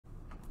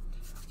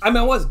I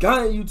mean, what's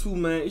going YouTube,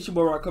 man? It's your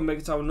boy Rock. Come back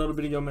and talk another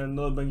video, man.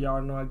 Another thing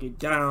y'all know I get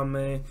down,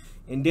 man.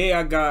 And there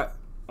I got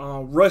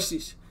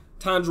RUSTAGE,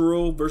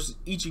 TANJIRO versus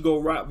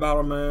ICHIGO rap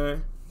battle,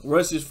 man.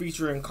 RUSTAGE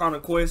featuring Connor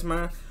Quest,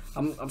 man.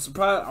 I'm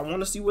surprised. I want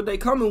to see what they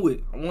coming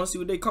with. I want to see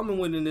what they coming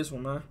with in this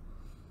one, man.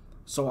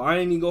 So I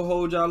ain't even gonna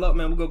hold y'all up,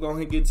 man. We're gonna go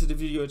ahead and get into the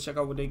video and check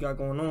out what they got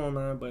going on,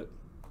 man. But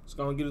let's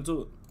go and get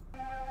into it.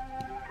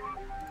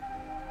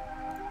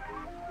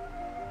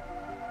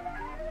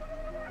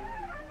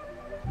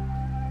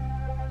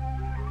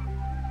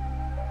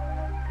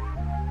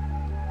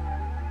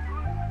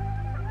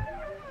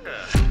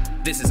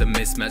 This is a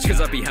mismatch, cause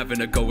I be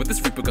having a go with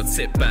this reaper, got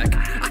sit back.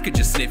 I could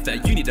just sniff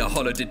that, you need a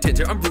hollow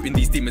detector. I'm rooting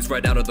these demons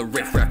right out of the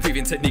riff-raff.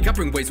 Breathing technique, I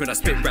bring waves when I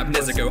spit rap.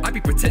 Nezuko, I be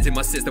protecting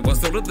my sister,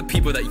 whilst all of the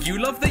people that you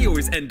love, they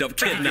always end up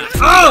kidnapped.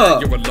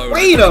 You're alone.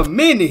 Wait a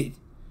minute.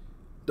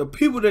 The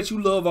people that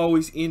you love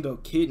always end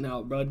up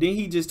kidnapped, bro. Then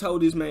he just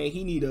told this man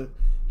he need a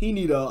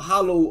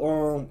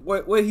hollow,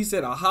 what he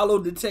said, a hollow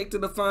detector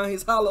to find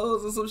his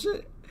hollows or some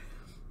shit.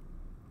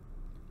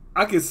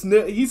 I can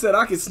sniff. He said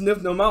I can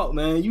sniff them out,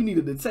 man. You need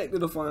a detector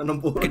to find them,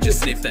 boy. I can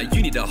just sniff that.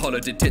 You need a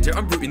hollow detector.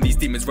 I'm rooting these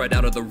demons right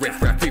out of the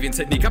riff-raff. Breathing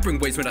technique, I bring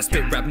waves when I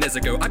spit rap.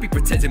 Nezuko, I be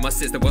protecting my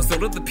sister, whilst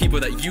all of the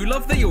people that you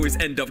love, they always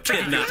end up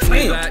kidnapped.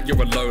 That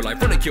you're a lowlife.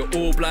 Wanna kill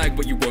all black,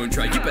 but you won't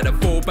try. You better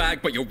fall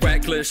back, but you're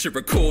reckless. Should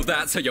recall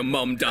that, so your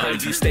mum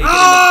died. You stay.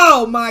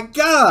 Oh my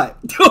god!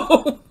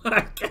 Oh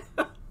my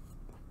god!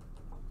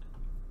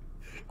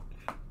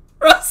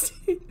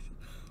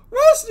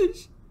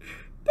 RUSTAGE,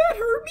 that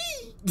hurt me.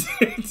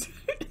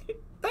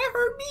 That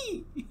hurt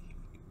me.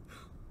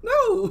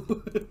 No.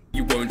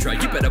 You won't try.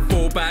 You better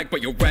fall back,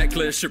 but you're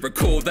reckless. Should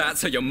recall that,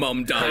 so your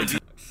mum died. You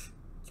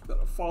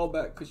better fall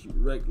back because you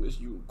reckless.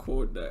 You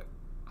record that.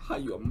 How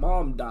your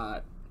mom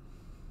died.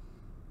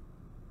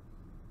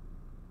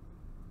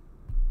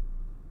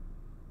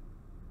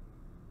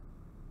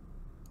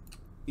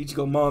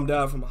 ICHIGO mom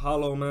died from a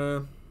hollow,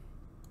 man.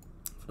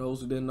 For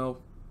those who didn't know.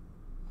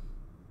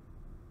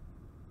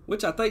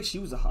 Which I think she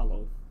was a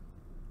hollow.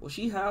 Will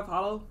she have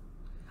hollow?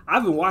 I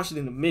haven't watched it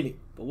in a minute,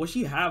 but will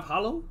she have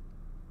hollow?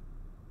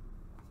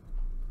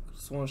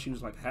 This one she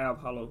was like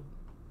half hollow.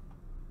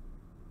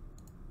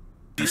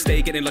 You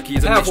stay getting lucky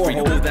as a mystery.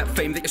 All that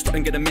fame that you're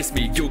starting gonna miss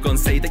me. You're gonna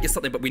say that you're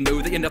something, but we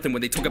know that you're nothing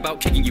when they talk about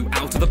kicking you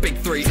out of the big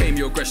three. Tame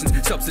your aggressions,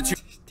 substitute.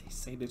 They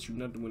say that you're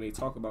nothing when they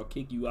talk about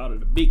kick you out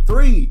of the big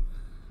three.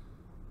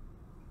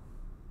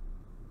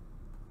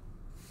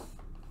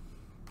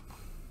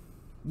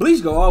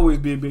 Bleach gonna always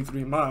be a big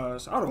three in my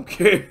eyes. I don't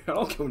care. I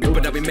don't care.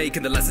 But I'll be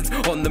making the lessons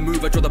on the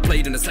move. I draw the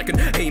blade in a second.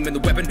 Aim in the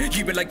weapon.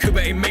 You been like Kuba,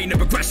 aim main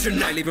of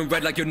aggression. I leave him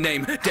red like your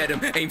name. Dead him.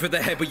 Aim for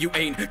the head, but you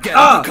ain't. Get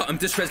him. Cut him.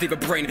 Distress, leave a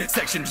brain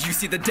section. You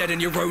see the dead in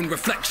your own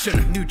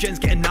reflection. New gen's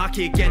getting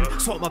narky again.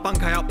 Swap my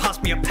bankai out,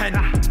 pass me a pen.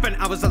 Spent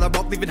hours on the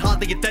rock, leaving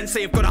hardly a dent.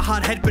 Say I've got a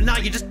hard head, but now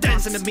you're just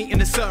dancing and meeting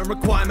a certain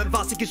requirement.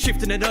 Vastly can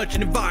shift in an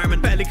urgent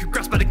environment. Barely could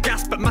grasp by the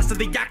gas, but master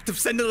the act of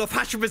sending off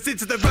Hashiras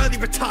into their early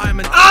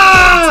retirement.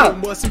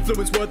 Worse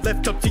influence, word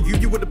left up to you.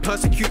 You wouldn't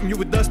persecute him, you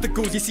would nurse the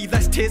ghouls. You see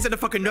less tears in a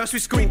fucking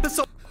nursery school. You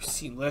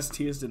see less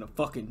tears than a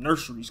fucking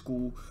nursery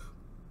school.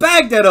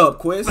 Bag that up,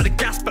 Quest. But a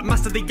gas, but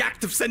master the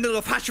act of sending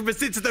off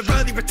Hashiras into their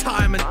early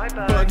retirement.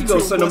 You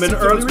gonna send them in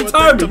early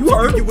retirement, you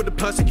heard? You wouldn't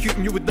persecute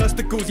him, you would nurse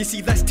the ghouls. You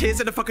see less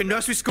tears in a fucking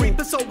nursery school.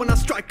 The soul when I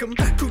strike him,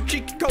 cool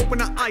cheeky cold when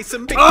I ice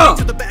him. Big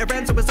to the better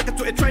end, so it's like a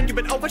Twitter trend. You've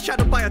been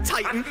overshadowed by a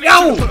titan.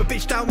 Yo! Put a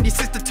bitch down when your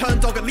sister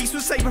turned dog. At least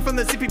we'll save her from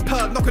the zippy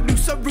perk. Knock a new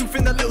sunroof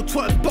in the little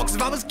twerk box.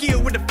 If I was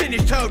gear, would have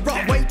finished her.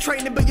 Wrong weight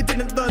training, but you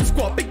didn't learn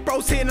squat. Big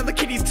bros here, and the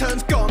kiddies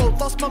turns gone. Both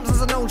lost mums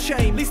as an own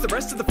shame. At least the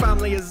rest of the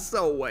family is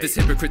away. This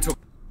hypocrite talk.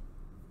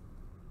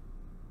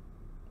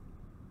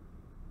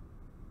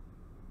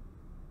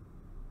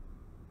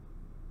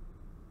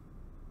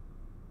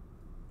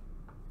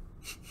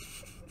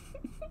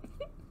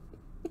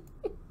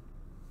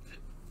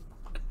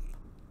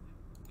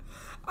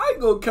 I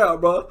ain't gonna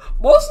count, bro.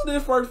 Most of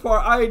this first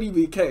part, I ain't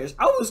even catch.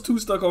 I was too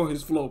stuck on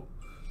his flow.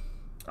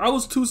 I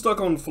was too stuck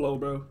on the flow,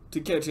 bro, to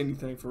catch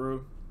anything for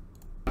real.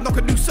 Knock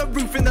a new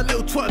sunroof in the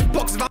little twerk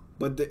box.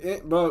 But the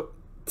end, bro.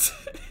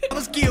 I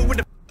was geared with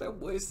the that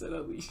boy said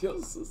at least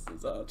your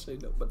sisters all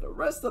chained up, but the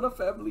rest of the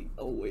family,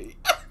 oh wait.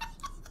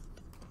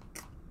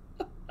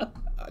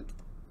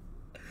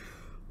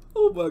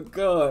 Oh my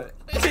god.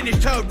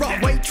 Finished her wrong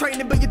weight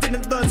training, but you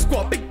didn't learn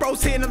squat. Big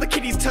bros here, and the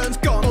kiddies turns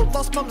gone. Both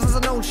lost mums as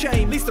an own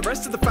shame. At least the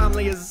rest of the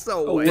family is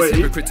away. This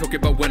hypocrite talking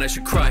about when I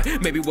should cry.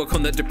 Maybe work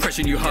on that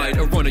depression you hide.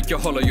 Ironic, you're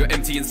hollow, you're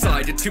empty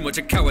inside. You're too much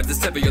a coward to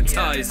sever your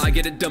ties. I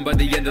get it done by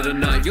the end of the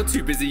night. You're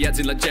too busy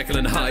acting like Jekyll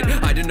and Hyde.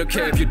 I don't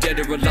care if you're dead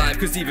or alive,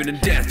 cause even in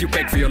death you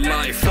beg for your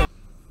life.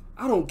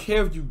 I don't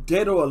care if you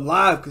dead or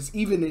alive, cause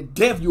even in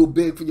death you'll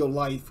beg for your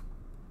life.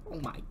 Oh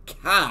my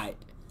god.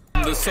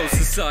 The soul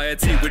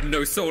society with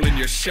no soul in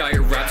your shy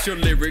raps. Your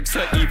lyrics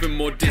are even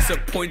more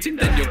disappointing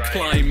than your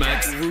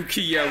climax.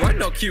 Rookie, yeah, I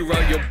knock you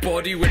out your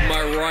body with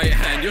my right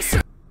hand. You're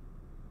so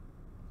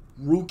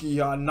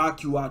Rookie, I'll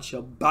knock you out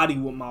your body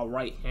with my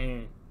right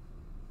hand.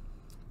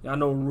 Y'all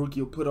know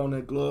Rookie will put on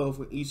that glove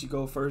when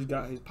ICHIGO first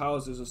got his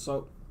powers as a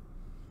soul.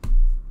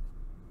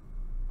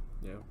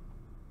 Yeah.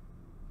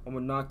 I'm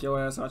gonna knock your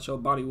ass out your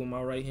body with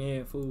my right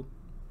hand, fool.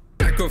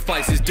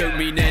 Sacrifices don't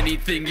mean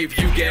anything if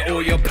you get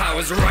all your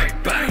powers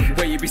right back.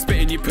 Where you be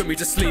spitting, you put me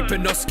to sleep,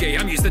 Inosuke.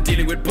 I'm used to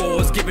dealing with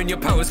bores, giving your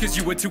powers cause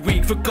you were too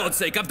weak. For God's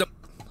sake, I'm the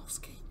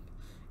Inosuke.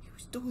 He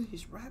was doing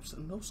his raps,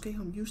 Inosuke.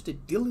 I'm used to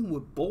dealing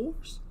with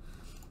bores.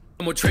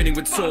 more training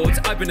with swords.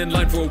 I've been in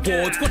line for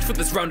awards. Watch for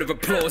this round of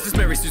applause. This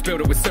Mary Sue's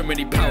builder with so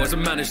many powers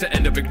and managed to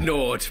end up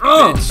ignored.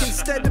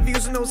 Instead of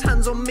using those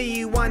hands on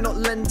me, why not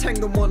lend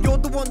Tengen one? You're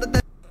the one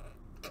that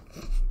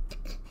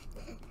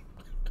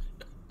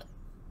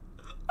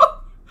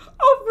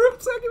real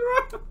second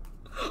round.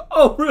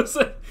 Oh, real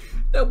second.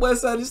 That boy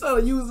said he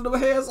started using them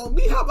hands on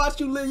me. How about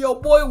you lend your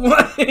boy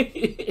one?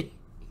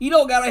 He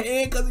don't got a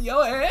hand because of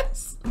your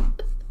ass.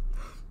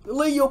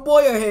 Lend your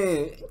boy a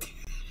hand.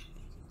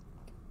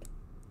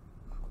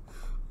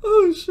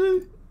 Oh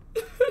shit.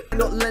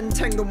 not lend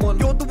Tengen one.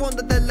 You're the one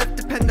that they're left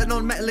dependent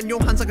on. Metal in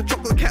your hands like a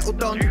chocolate kettle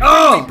done.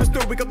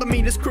 Still, we got the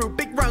meanest crew.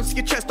 Big rounds to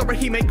your chest or a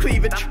he-made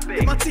cleavage.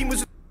 If my team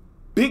was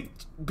big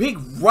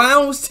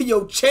rounds to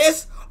your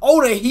chest.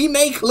 Oh, the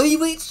he-made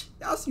cleavage.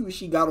 Y'all see what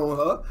she got on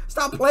her.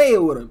 Stop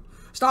playing with him.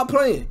 Stop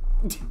playing.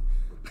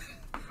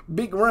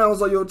 Big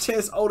rounds on your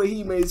chest. Oh, the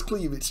he-made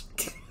cleavage.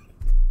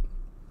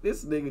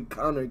 This nigga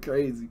Connor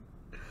crazy.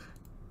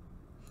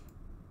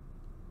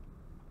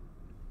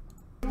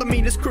 The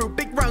meanest crew,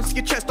 big rounds to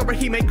your chest or a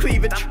he-made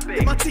cleavage.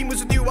 If my team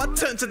was with you, I'd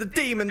turn to the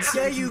demons.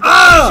 Yeah, you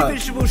got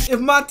visual if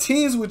my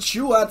team's with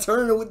you, I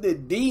turn with the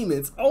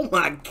demons. Oh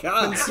my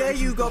god. Yeah,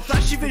 you got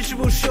flashy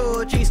visual,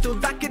 sure. G still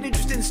like an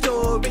interesting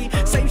story.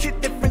 Same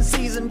shit, different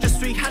season,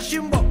 just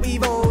rehashing what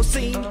we've all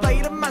seen.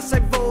 Played a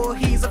massive war,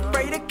 he's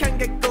afraid it can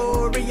get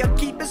gory. I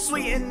keep it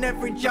sweet in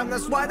every jam,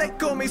 that's why they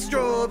call me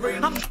Strawberry.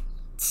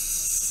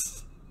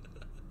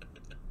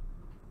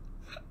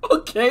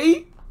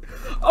 Okay.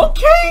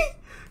 Okay.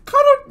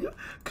 Connor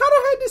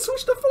had to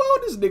switch the flow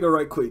on this nigga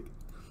right quick.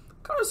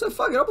 Connor said,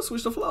 fuck it, I'm gonna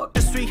switch the flow.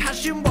 Just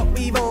rehashing what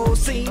we've all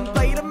seen.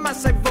 Played a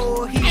massive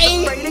war,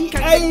 he's afraid it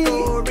can get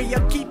gory.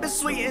 I keep it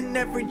sweet in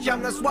every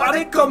jam, that's why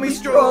they call me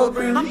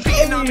Strawberry. I'm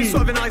beating on me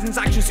swerving Aizen's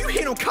actions. You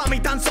hear no Kami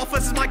dance off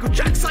versus Michael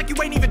Jackson like you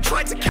ain't even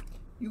tried to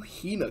You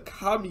hear a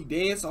Kami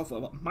dance off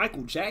of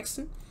Michael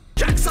Jackson?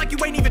 Jack's like you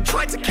ain't even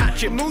tried to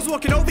catch it. Moves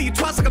walking over you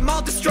twice like a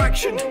mild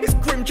distraction. It's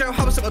grim Joe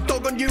House of a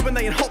dog on you and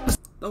they in hot.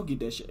 Don't get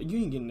that shit. You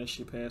ain't getting that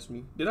shit past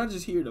me. Did I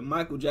just hear the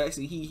Michael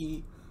Jackson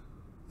he?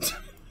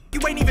 You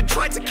ain't even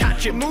tried to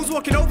catch it. Moves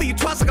walking over you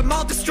twice like a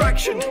mild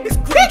distraction. It's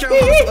grim Joe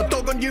House of a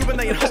dog on you and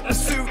they in hot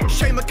pursuit.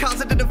 Shame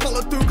Akaza didn't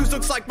follow through cause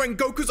looks like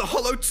Rengoku's a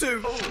hollow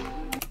too.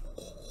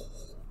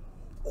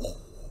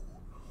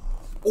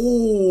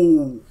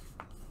 Oh.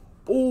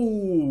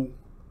 Oh.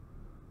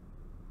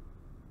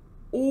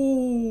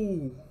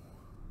 Oh.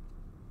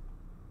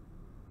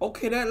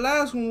 Okay, that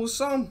last one was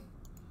something.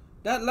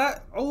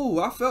 Oh,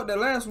 I felt that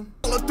last one.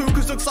 Follow through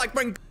cause looks like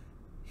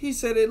He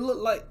said it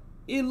looked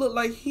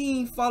like he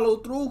ain't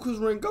followed through cause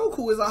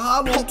Rengoku is a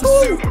hollow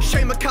too.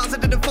 Shame Akaza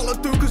didn't follow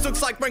through cause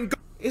looks like Rengoku.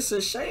 It's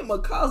a shame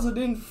Akaza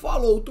didn't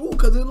follow through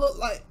cause it looked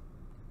like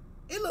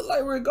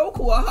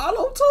Rengoku a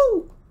hollow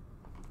too.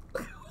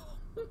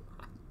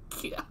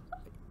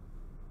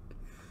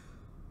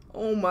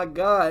 Oh my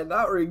god,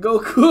 not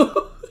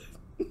Rengoku.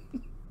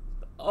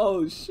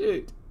 Oh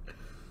shit.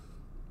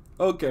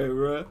 Okay,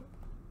 bruh.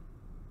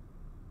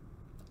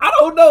 I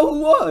don't know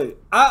who won.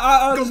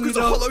 I honestly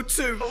don't. Hollow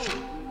too.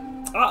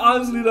 I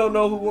honestly don't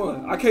know who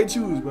won. I can't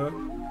choose, bro.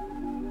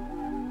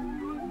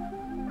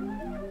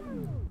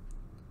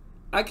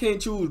 I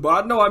can't choose,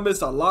 but I know I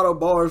missed a lot of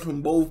bars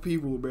from both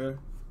people, bro.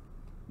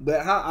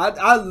 But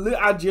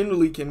I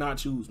genuinely cannot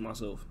choose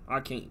myself. I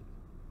can't,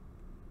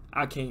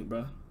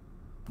 bro.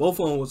 Both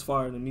of them was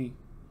fire to me.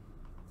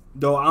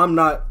 Though I'm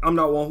not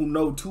one who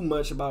know too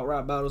much about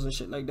rap battles and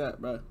shit like that,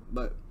 bro.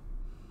 But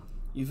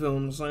you feel what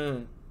I'm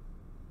saying?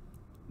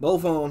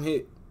 Both of them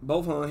hit.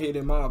 Both of them hit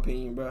in my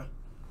opinion, bro.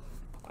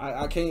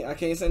 I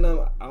can't say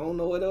nothing. I don't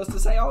know what else to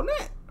say on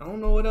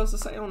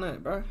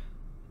that. Bro.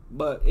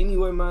 But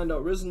anyway, man, the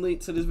original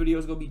link to this video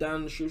is gonna be down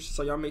in the description,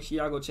 so y'all make sure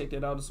y'all go check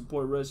that out to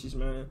support Rusties,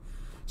 man.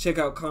 Check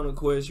out Connor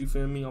Quest, you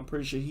feel me? I'm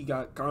pretty sure he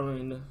got Connor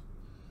in the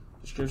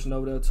description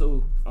over there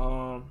too.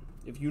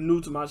 If you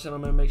new to my channel,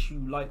 man, make sure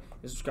you like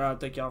and subscribe.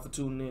 Thank y'all for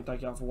tuning in.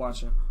 Thank y'all for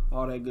watching.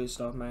 All that good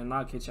stuff, man. And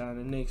I'll catch y'all in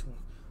the next one.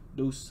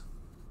 Deuce.